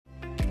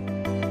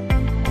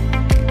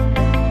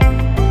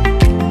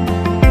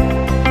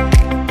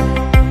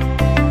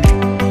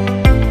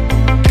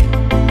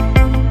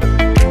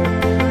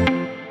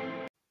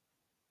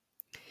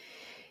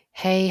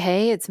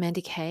Hey, it's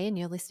Mandy Kay, and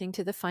you're listening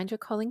to the Find Your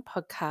Calling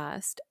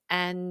podcast.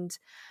 And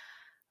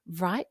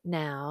right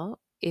now,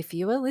 if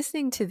you are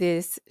listening to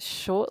this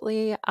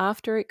shortly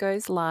after it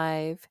goes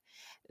live,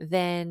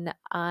 then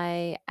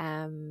I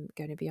am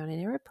going to be on an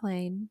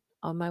aeroplane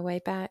on my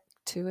way back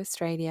to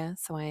Australia.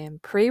 So I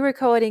am pre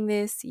recording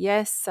this.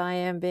 Yes, I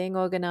am being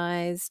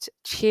organized.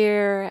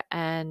 Cheer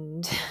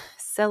and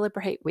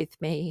celebrate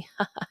with me.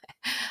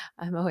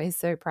 I'm always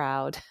so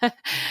proud.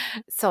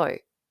 So,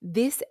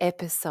 this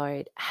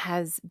episode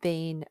has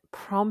been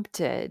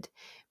prompted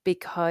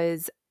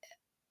because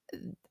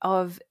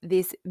of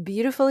this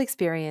beautiful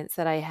experience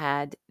that I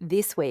had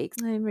this week.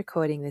 I'm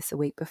recording this a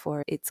week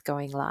before it's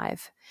going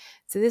live.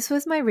 So, this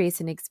was my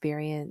recent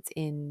experience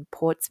in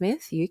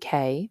Portsmouth,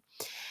 UK.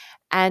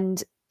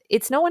 And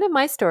it's not one of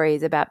my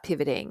stories about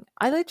pivoting.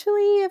 I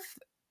literally have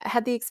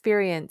had the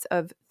experience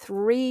of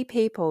three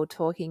people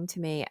talking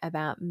to me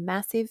about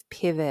massive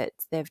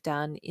pivots they've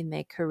done in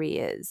their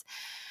careers.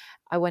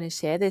 I want to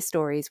share their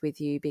stories with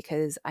you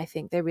because I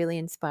think they're really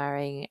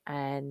inspiring.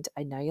 And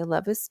I know you'll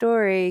love a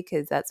story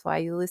because that's why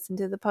you listen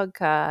to the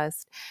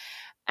podcast.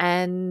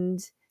 And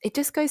it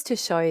just goes to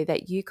show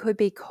that you could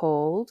be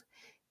called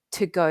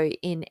to go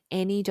in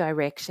any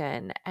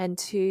direction and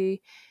to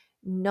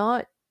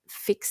not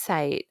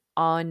fixate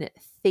on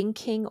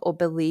thinking or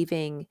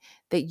believing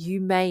that you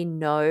may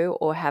know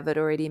or have it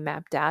already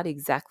mapped out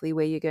exactly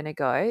where you're going to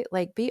go.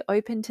 Like, be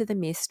open to the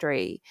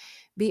mystery,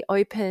 be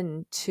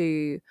open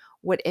to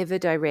whatever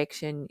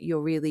direction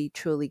you're really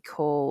truly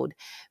called,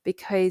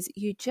 because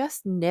you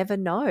just never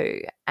know.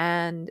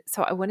 And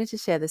so I wanted to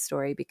share the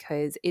story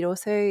because it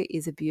also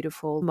is a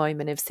beautiful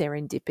moment of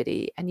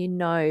serendipity. And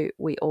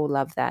we all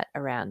love that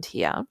around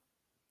here.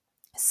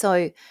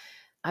 So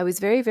I was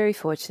very, very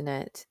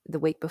fortunate the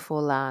week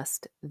before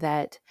last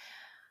that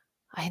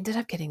I ended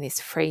up getting this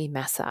free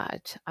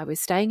massage. I was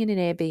staying in an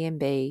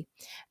Airbnb,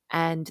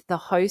 and the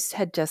host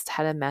had just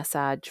had a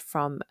massage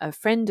from a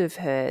friend of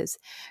hers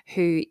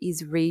who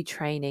is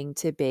retraining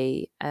to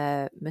be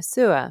a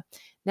masseur.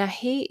 Now,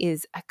 he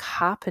is a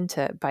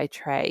carpenter by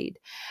trade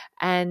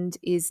and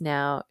is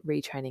now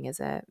retraining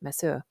as a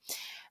masseur.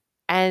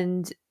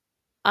 And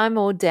I'm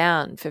all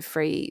down for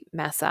free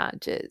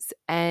massages.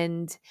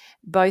 And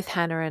both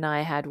Hannah and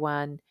I had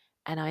one.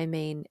 And I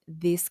mean,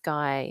 this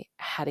guy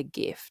had a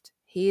gift.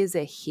 He is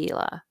a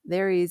healer.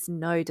 There is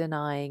no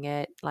denying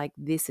it. Like,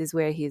 this is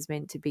where he's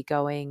meant to be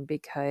going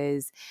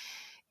because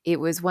it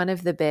was one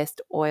of the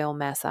best oil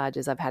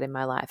massages I've had in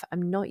my life.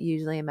 I'm not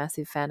usually a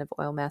massive fan of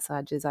oil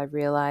massages. I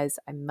realize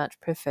I much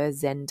prefer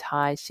Zen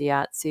Tai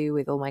Shiatsu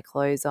with all my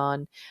clothes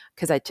on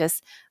because I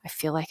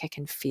feel like I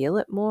can feel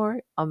it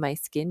more on my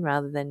skin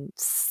rather than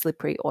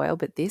slippery oil.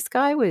 But this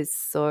guy was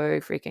so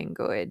freaking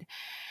good.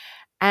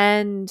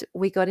 And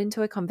we got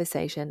into a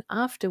conversation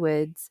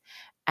afterwards,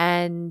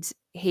 and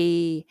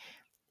he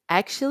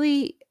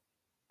actually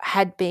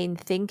had been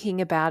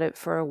thinking about it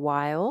for a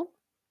while.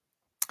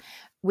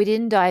 We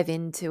didn't dive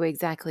into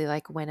exactly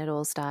like when it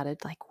all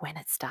started, like when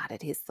it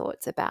started, his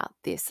thoughts about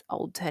this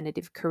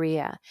alternative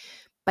career.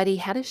 But he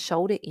had a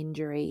shoulder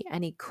injury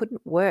and he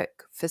couldn't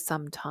work for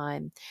some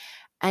time.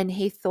 And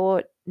he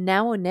thought,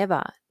 now or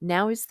never,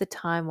 now is the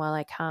time while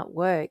I can't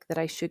work that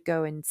I should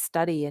go and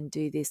study and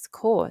do this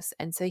course.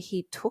 And so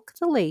he took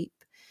the leap.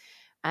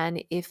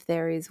 And if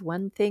there is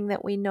one thing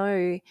that we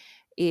know,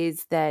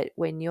 is that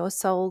when your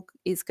soul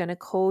is going to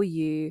call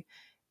you,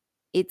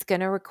 it's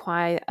going to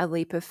require a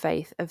leap of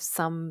faith of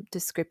some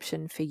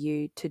description for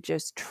you to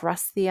just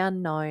trust the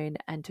unknown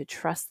and to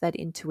trust that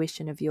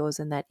intuition of yours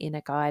and that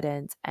inner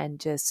guidance and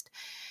just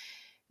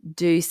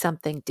do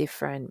something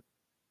different.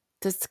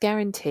 It's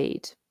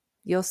guaranteed.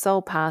 Your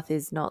soul path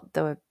is not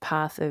the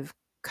path of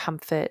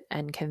comfort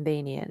and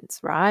convenience,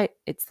 right?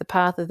 It's the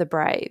path of the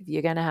brave.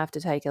 You're going to have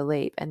to take a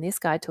leap. And this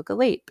guy took a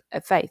leap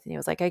of faith and he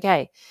was like,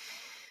 okay,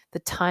 the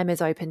time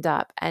has opened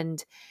up.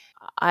 And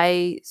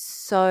I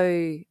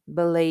so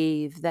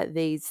believe that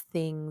these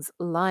things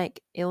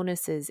like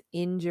illnesses,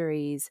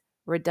 injuries,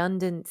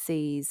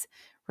 redundancies,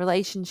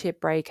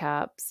 relationship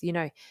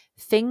breakups,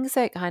 things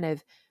that kind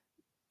of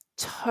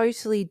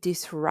totally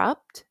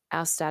disrupt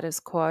our status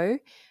quo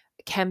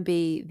can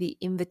be the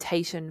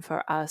invitation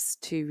for us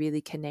to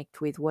really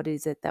connect with what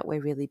is it that we're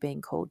really being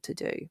called to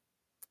do.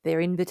 They're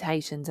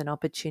invitations and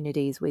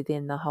opportunities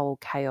within the whole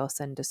chaos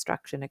and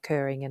destruction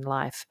occurring in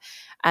life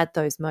at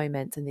those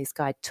moments. And this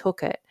guy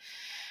took it.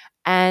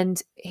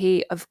 And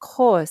he, of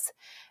course,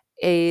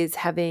 is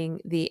having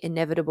the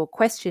inevitable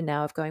question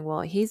now of going,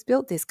 well, he's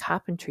built this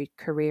carpentry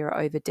career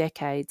over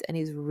decades and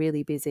he's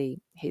really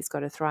busy. He's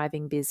got a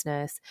thriving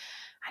business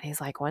and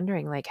he's like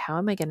wondering, like, how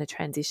am I going to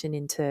transition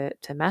into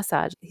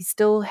massage? He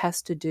still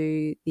has to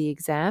do the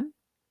exam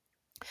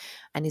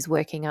and is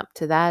working up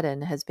to that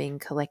and has been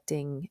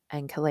collecting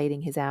and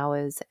collating his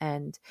hours.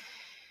 And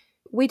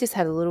we just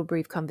had a little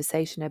brief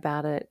conversation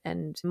about it.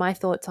 And my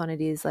thoughts on it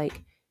is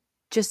like,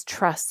 just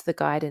trust the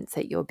guidance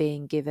that you're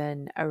being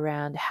given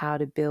around how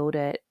to build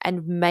it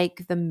and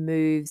make the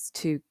moves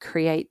to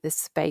create the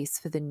space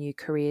for the new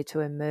career to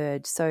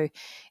emerge. So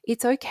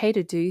it's okay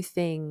to do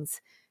things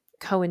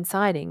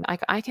coinciding.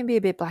 Like I can be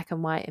a bit black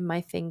and white in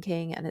my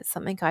thinking, and it's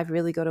something I've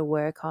really got to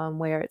work on,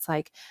 where it's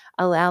like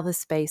allow the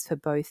space for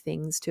both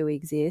things to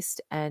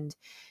exist. And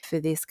for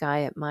this guy,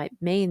 it might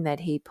mean that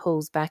he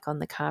pulls back on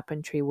the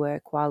carpentry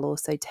work while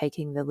also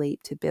taking the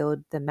leap to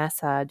build the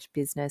massage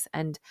business.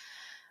 And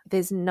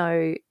there's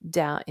no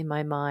doubt in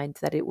my mind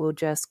that it will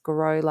just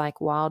grow like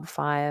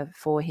wildfire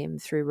for him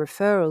through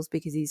referrals,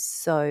 because he's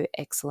so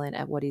excellent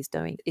at what he's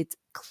doing. It's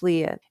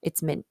clear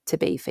it's meant to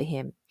be for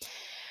him.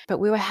 But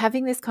we were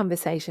having this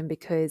conversation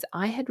because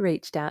I had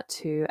reached out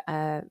to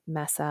a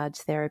massage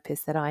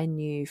therapist that I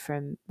knew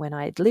from when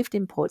I had lived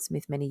in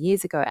Portsmouth many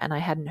years ago, and I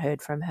hadn't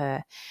heard from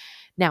her.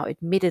 Now,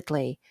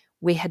 admittedly,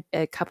 we had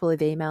a couple of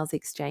emails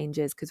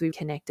exchanges because we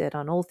connected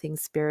on all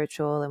things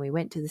spiritual, and we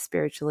went to the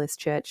spiritualist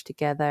church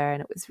together,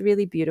 and it was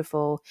really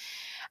beautiful.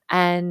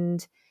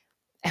 And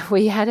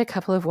we had a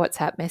couple of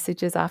WhatsApp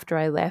messages after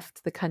I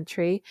left the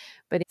country,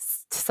 but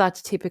it's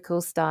such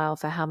typical style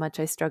for how much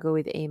I struggle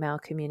with email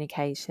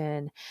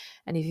communication.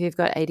 And if you've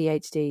got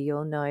ADHD,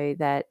 you'll know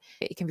that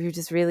it can be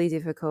just really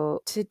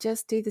difficult to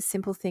just do the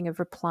simple thing of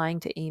replying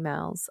to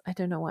emails. I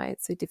don't know why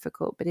it's so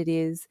difficult, but it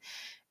is.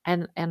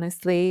 And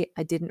honestly,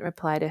 I didn't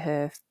reply to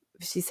her.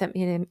 She sent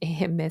me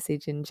a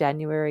message in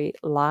January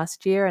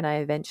last year, and I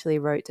eventually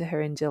wrote to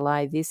her in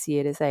July this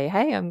year to say,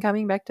 hey, I'm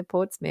coming back to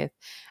Portsmouth,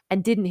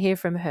 and didn't hear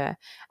from her.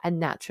 And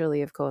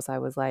naturally, of course, I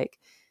was like,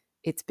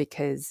 it's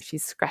because she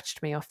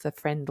scratched me off the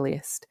friend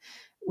list,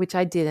 which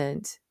I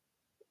didn't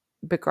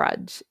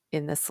begrudge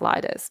in the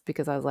slightest,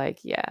 because I was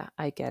like, yeah,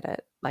 I get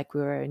it. Like we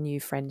were a new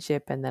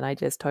friendship, and then I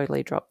just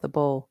totally dropped the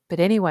ball.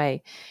 But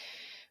anyway,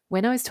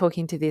 when I was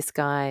talking to this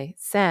guy,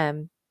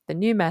 Sam, the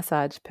new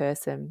massage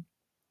person,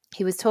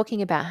 he was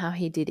talking about how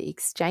he did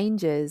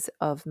exchanges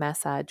of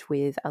massage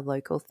with a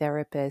local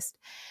therapist.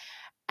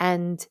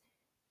 And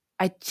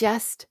I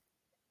just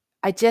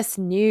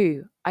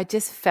knew, I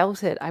just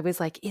felt it. I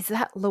was like, is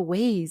that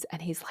Louise?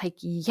 And he's like,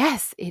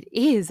 yes, it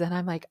is. And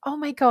I'm like, oh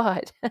my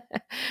God.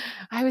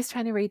 I was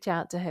trying to reach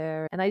out to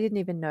her, and I didn't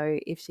even know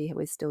if she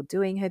was still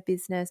doing her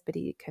business, but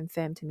he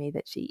confirmed to me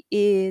that she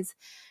is,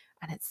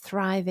 and it's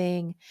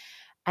thriving.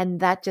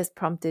 And that just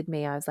prompted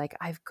me. I was like,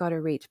 I've got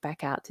to reach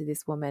back out to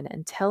this woman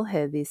and tell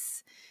her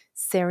this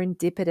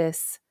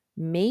serendipitous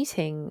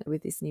meeting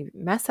with this new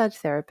massage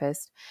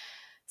therapist.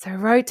 So I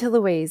wrote to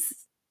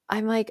Louise.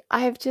 I'm like,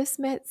 I've just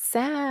met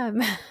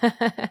Sam.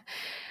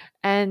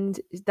 And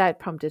that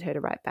prompted her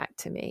to write back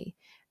to me.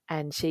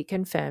 And she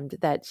confirmed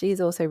that she's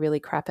also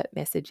really crap at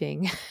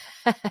messaging,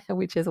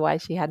 which is why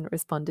she hadn't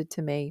responded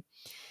to me.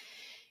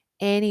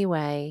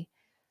 Anyway,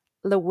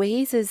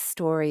 Louise's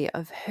story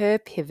of her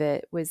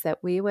pivot was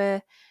that we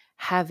were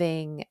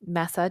having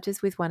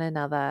massages with one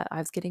another. I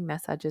was getting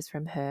massages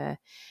from her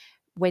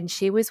when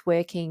she was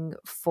working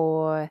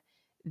for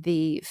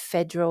the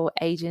Federal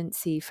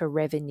Agency for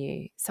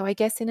Revenue. So I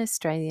guess in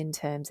Australian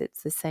terms,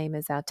 it's the same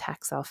as our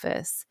tax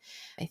office.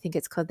 I think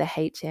it's called the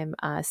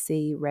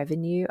HMRC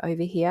Revenue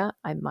over here.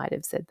 I might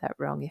have said that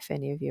wrong. If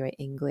any of you are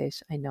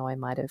English, I know I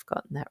might have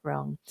gotten that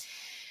wrong.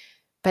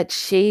 But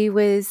she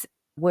was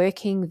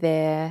working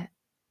there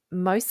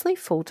mostly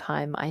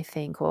full-time, I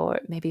think, or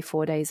maybe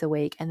 4 days a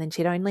week. And then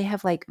she'd only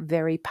have like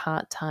very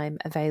part-time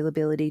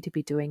availability to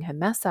be doing her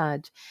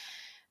massage.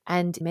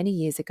 And many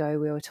years ago,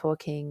 we were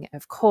talking,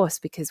 of course,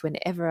 because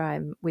whenever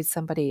I'm with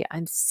somebody,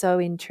 I'm so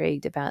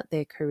intrigued about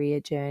their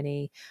career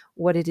journey,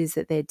 what it is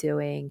that they're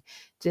doing.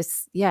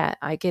 Just, yeah,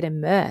 I get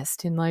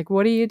immersed in like,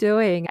 what are you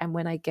doing? And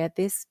when I get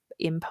this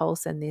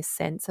impulse and this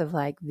sense of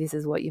like, this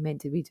is what you're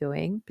meant to be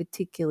doing,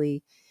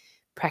 particularly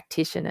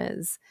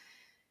practitioners,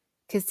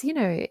 because,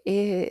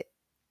 you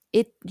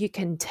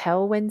can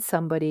tell when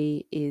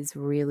somebody is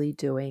really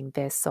doing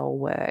their soul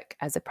work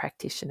as a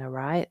practitioner,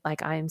 right?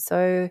 Like I am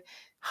so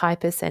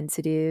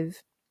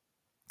hypersensitive,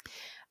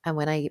 and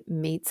when I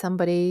meet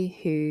somebody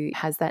who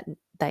has that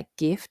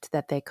gift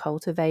that they're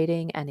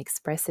cultivating and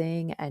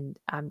expressing, and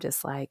I'm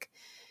just like,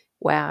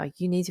 wow,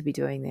 you need to be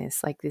doing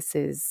this. Like this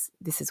is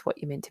what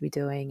you're meant to be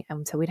doing.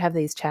 And so we'd have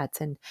these chats,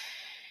 and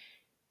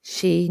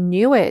she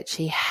knew it.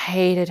 She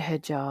hated her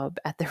job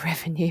at the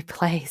revenue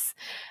place,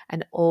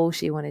 and all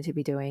she wanted to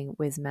be doing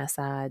was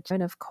massage.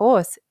 And of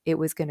course, it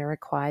was going to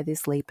require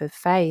this leap of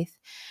faith.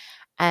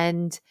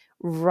 And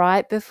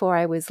right before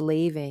I was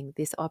leaving,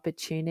 this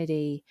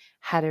opportunity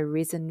had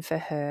arisen for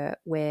her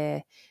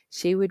where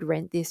she would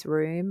rent this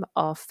room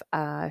off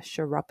a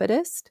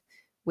chiropodist,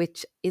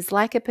 which is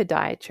like a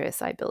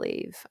podiatrist, I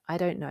believe. I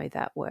don't know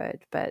that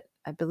word, but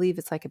I believe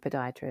it's like a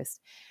podiatrist.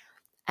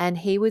 And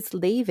he was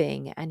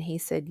leaving, and he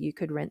said, you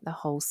could rent the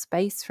whole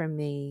space from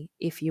me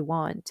if you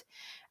want.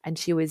 And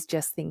she was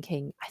just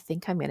thinking, I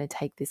think I'm going to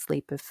take this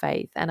leap of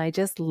faith. And I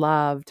just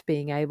loved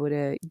being able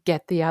to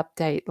get the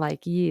update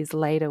like years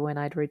later when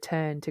I'd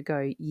returned to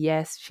go,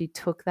 yes, she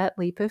took that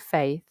leap of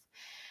faith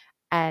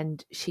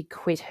and she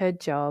quit her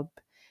job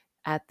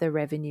at the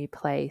revenue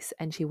place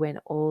and she went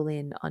all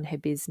in on her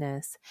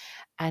business,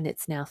 and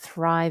it's now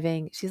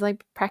thriving. She's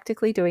like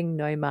practically doing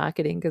no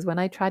marketing, because when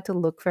I tried to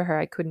look for her,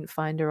 I couldn't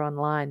find her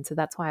online. So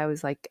that's why I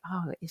was like,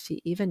 oh, is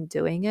she even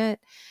doing it?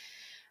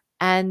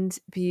 and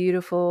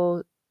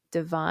beautiful,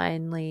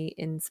 divinely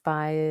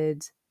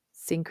inspired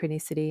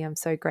synchronicity. I'm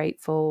so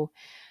grateful.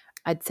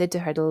 I'd said to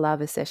her, I'd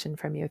love a session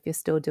from you if you're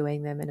still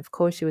doing them. And of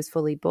course, she was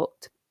fully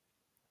booked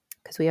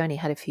because we only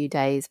had a few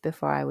days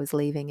before I was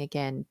leaving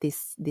again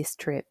this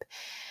trip.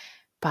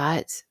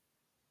 But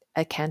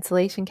a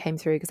cancellation came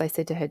through because I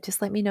said to her,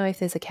 just let me know if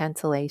there's a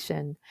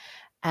cancellation.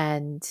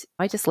 And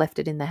I just left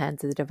it in the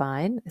hands of the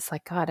divine. It's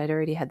like, God, I'd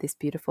already had this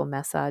beautiful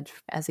massage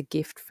as a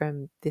gift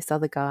from this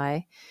other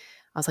guy.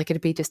 I was like,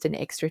 it'd be just an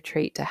extra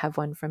treat to have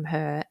one from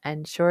her.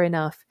 And sure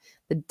enough,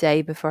 the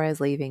day before I was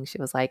leaving, she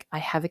was like, I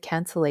have a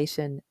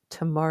cancellation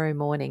tomorrow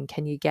morning.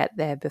 Can you get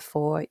there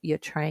before your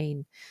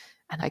train?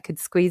 And I could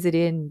squeeze it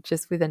in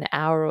just with an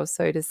hour or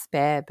so to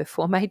spare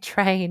before my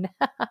train.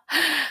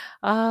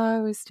 Oh,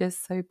 it was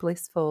just so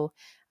blissful.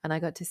 And I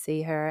got to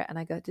see her and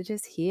I got to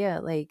just hear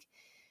like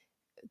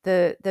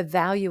the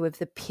value of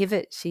the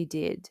pivot she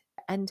did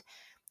and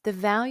the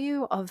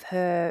value of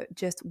her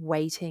just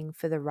waiting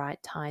for the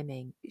right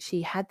timing.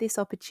 She had this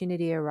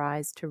opportunity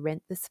arise to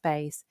rent the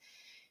space.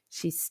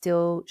 She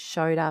still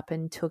showed up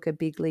and took a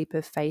big leap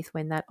of faith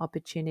when that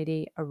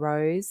opportunity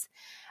arose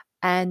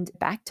and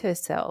backed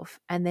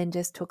herself and then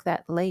just took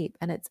that leap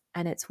and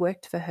it's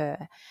worked for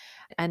her.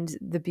 And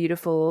the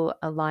beautiful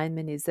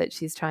alignment is that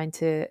she's trying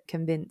to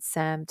convince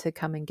Sam to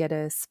come and get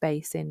a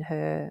space in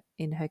her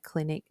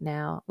clinic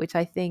now, which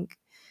I think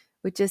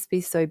would just be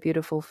so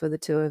beautiful for the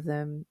two of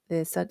them.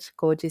 They're such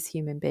gorgeous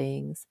human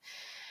beings.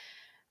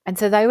 And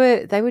so they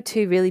were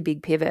two really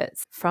big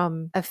pivots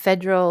from a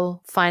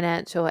federal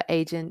financial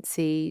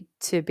agency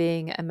to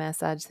being a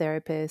massage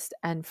therapist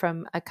and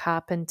from a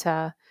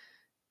carpenter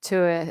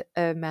to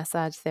a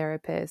massage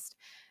therapist.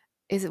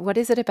 What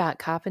is it about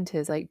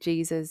carpenters? Like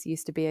Jesus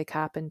used to be a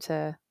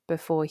carpenter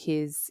before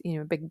his,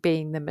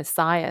 being the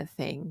Messiah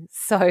thing.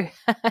 So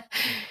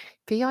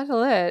be on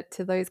alert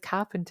to those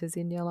carpenters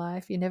in your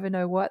life. You never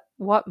know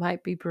what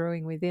might be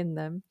brewing within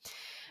them.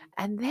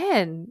 And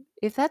then,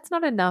 if that's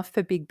not enough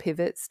for big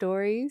pivot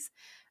stories,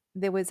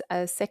 there was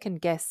a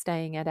second guest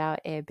staying at our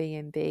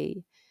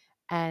Airbnb.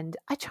 And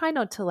I try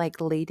not to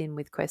like lead in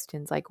with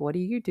questions like, what do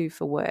you do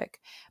for work?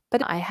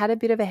 But I had a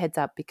bit of a heads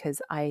up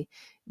because I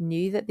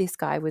knew that this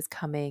guy was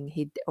coming.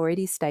 He'd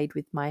already stayed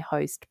with my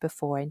host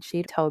before, and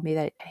she told me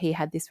that he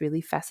had this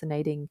really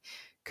fascinating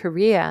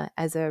career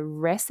as a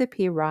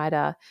recipe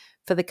writer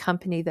for the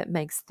company that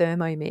makes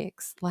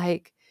Thermomix.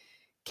 Like,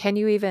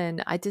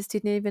 I just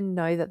didn't even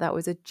know that that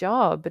was a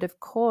job. But of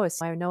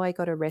course, I know I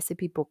got a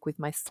recipe book with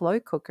my slow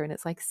cooker, and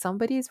it's like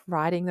somebody's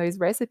writing those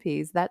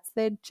recipes. That's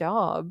their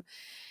job.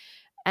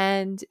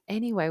 And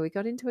anyway, we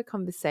got into a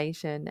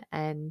conversation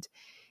and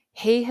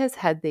he has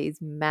had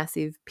these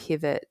massive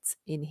pivots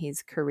in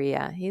his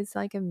career. He's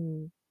like I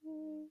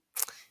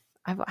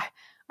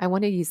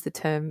want to use the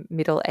term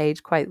middle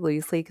age quite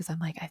loosely because I'm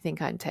like, I think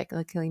I'm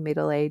technically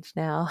middle aged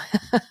now.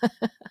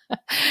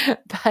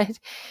 But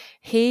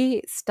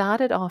he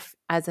started off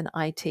as an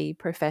IT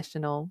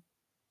professional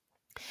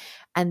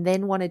and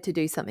then wanted to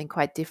do something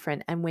quite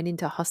different and went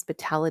into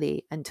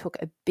hospitality and took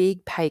a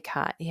big pay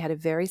cut. He had a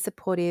very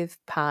supportive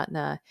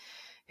partner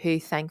who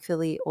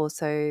thankfully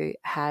also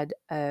had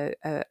a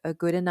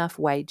good enough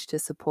wage to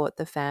support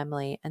the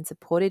family and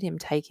supported him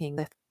taking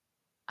the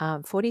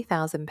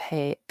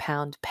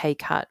 £40,000 pay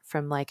cut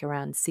from like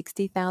around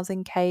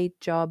 60,000 K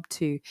job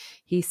to,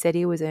 he said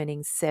he was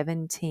earning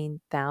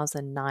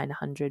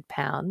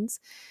 £17,900,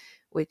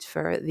 which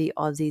for the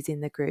Aussies in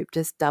the group,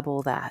 just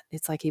double that.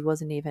 It's like he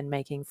wasn't even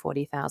making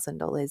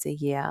 $40,000 a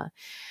year.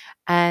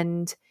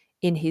 And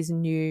in his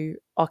new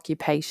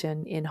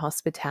occupation in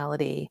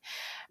hospitality.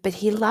 But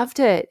he loved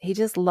it. He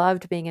just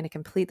loved being in a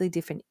completely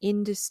different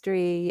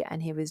industry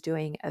and he was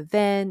doing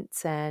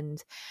events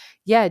and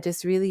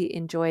just really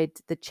enjoyed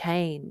the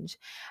change.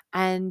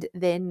 And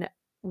then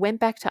went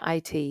back to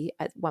IT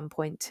at one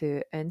point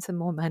to earn some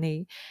more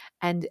money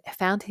and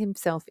found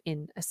himself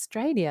in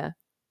Australia.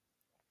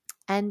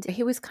 And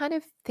he was kind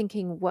of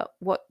thinking what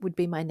would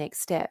be my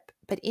next step.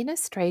 But in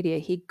Australia,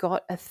 he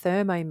got a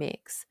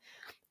Thermomix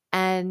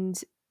and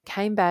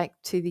came back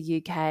to the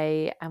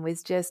UK and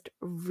was just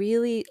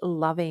really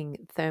loving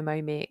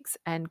Thermomix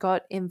and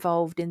got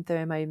involved in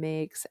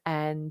Thermomix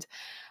and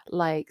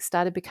like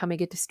started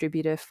becoming a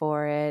distributor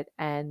for it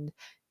and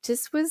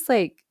just was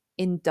like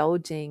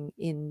indulging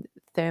in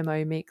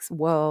Thermomix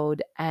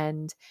world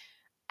and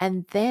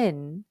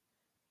then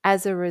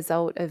as a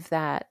result of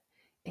that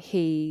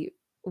he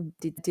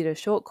did a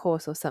short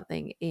course or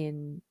something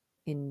in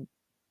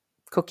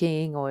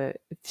cooking or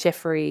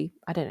chefery.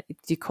 I don't know. Do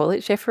you call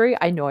it chefery?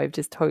 I know I've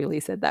just totally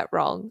said that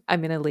wrong.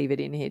 I'm going to leave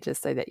it in here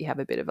just so that you have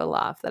a bit of a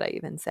laugh that I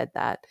even said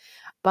that.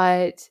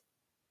 But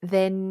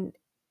then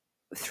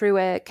through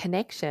a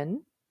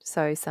connection,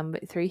 so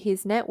somebody through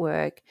his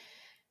network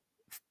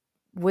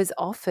was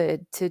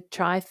offered to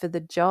try for the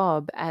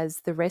job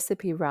as the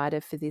recipe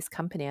writer for this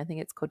company. I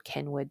think it's called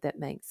Kenwood that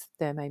makes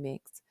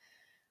Thermomix.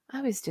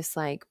 I was just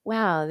like,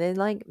 wow, they're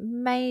like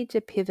major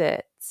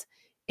pivots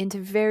into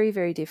very,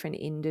 very different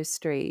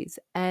industries.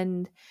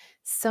 And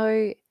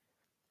so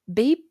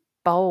be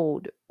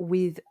bold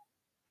with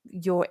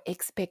your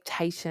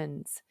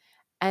expectations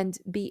and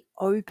be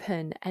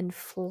open and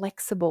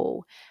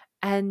flexible.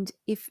 And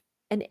if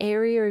an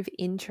area of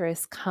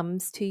interest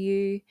comes to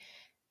you,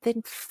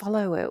 then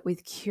follow it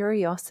with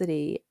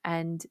curiosity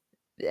and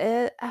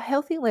a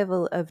healthy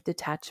level of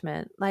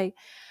detachment. Like,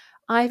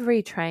 I've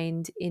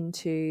retrained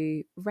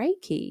into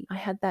Reiki. I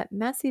had that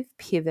massive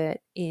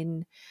pivot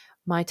in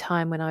my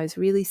time when I was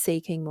really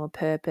seeking more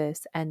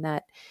purpose, and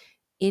that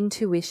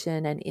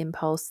intuition and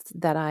impulse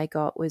that I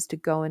got was to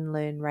go and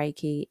learn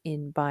Reiki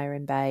in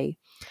Byron Bay.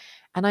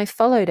 And I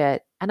followed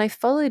it, and I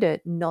followed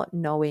it not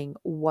knowing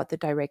what the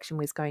direction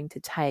was going to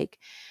take.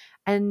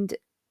 And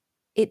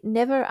it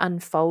never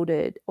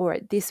unfolded, or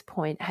at this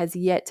point has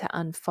yet to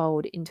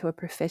unfold into a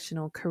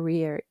professional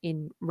career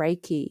in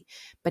Reiki,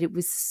 but it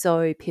was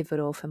so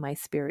pivotal for my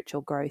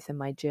spiritual growth and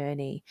my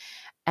journey.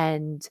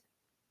 And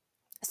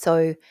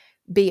so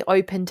be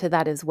open to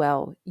that as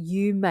well.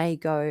 You may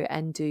go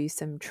and do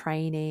some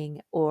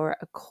training or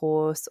a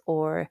course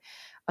or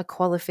a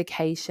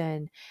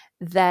qualification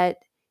that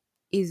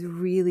is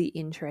really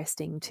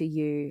interesting to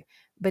you,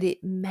 but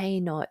it may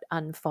not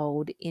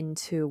unfold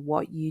into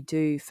what you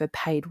do for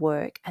paid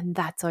work. And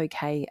that's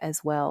okay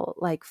as well.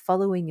 Like,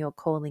 following your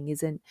calling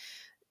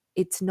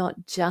it's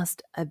not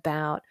just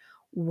about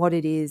what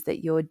it is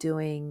that you're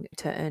doing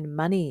to earn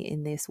money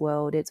in this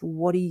world. It's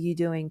what are you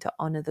doing to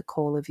honor the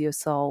call of your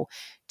soul,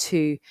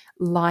 to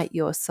light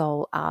your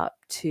soul up,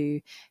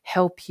 to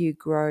help you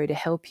grow, to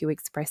help you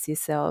express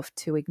yourself,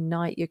 to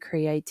ignite your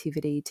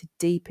creativity, to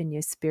deepen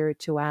your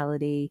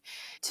spirituality,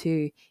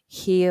 to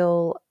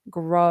heal,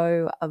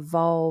 grow,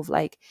 evolve.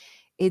 Like,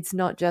 it's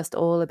not just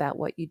all about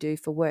what you do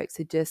for work.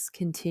 So just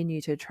continue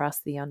to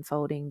trust the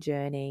unfolding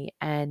journey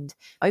and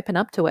open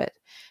up to it,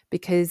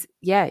 because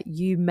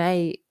you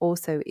may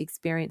also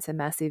experience a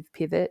massive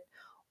pivot,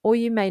 or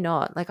you may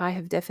not. Like, I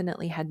have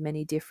definitely had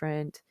many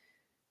different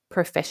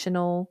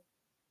professional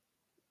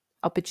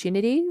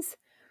opportunities,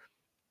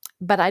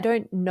 but I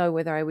don't know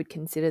whether I would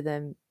consider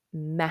them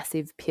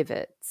massive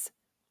pivots.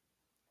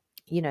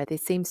 There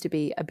seems to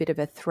be a bit of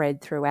a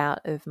thread throughout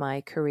of my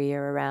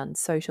career around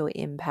social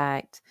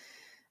impact,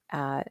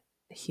 uh,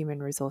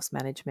 human resource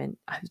management.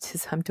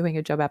 I'm doing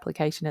a job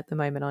application at the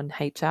moment on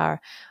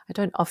HR. I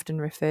don't often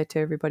refer to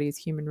everybody as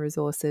human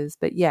resources,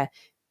 but the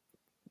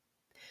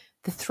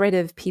thread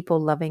of people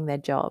loving their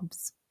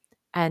jobs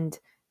and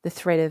the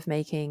thread of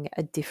making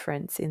a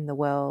difference in the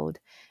world,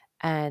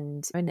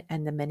 and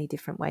the many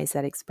different ways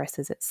that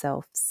expresses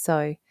itself.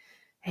 So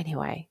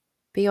anyway,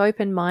 be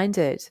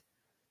open-minded.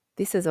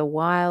 This is a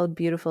wild,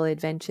 beautiful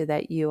adventure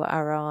that you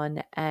are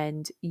on,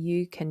 and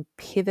you can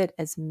pivot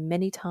as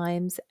many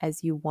times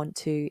as you want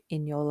to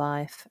in your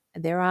life.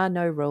 There are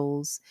no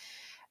rules,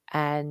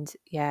 and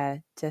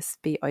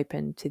just be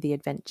open to the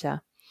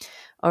adventure.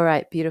 All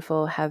right,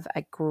 beautiful. Have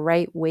a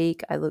great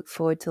week. I look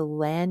forward to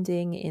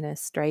landing in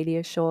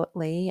Australia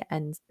shortly,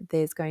 and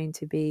there's going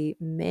to be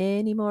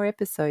many more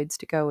episodes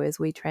to go as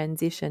we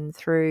transition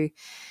through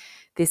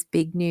this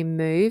big new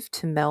move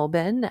to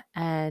Melbourne,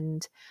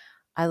 and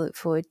I look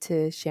forward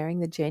to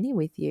sharing the journey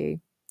with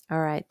you. All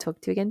right, talk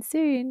to you again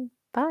soon.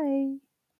 Bye.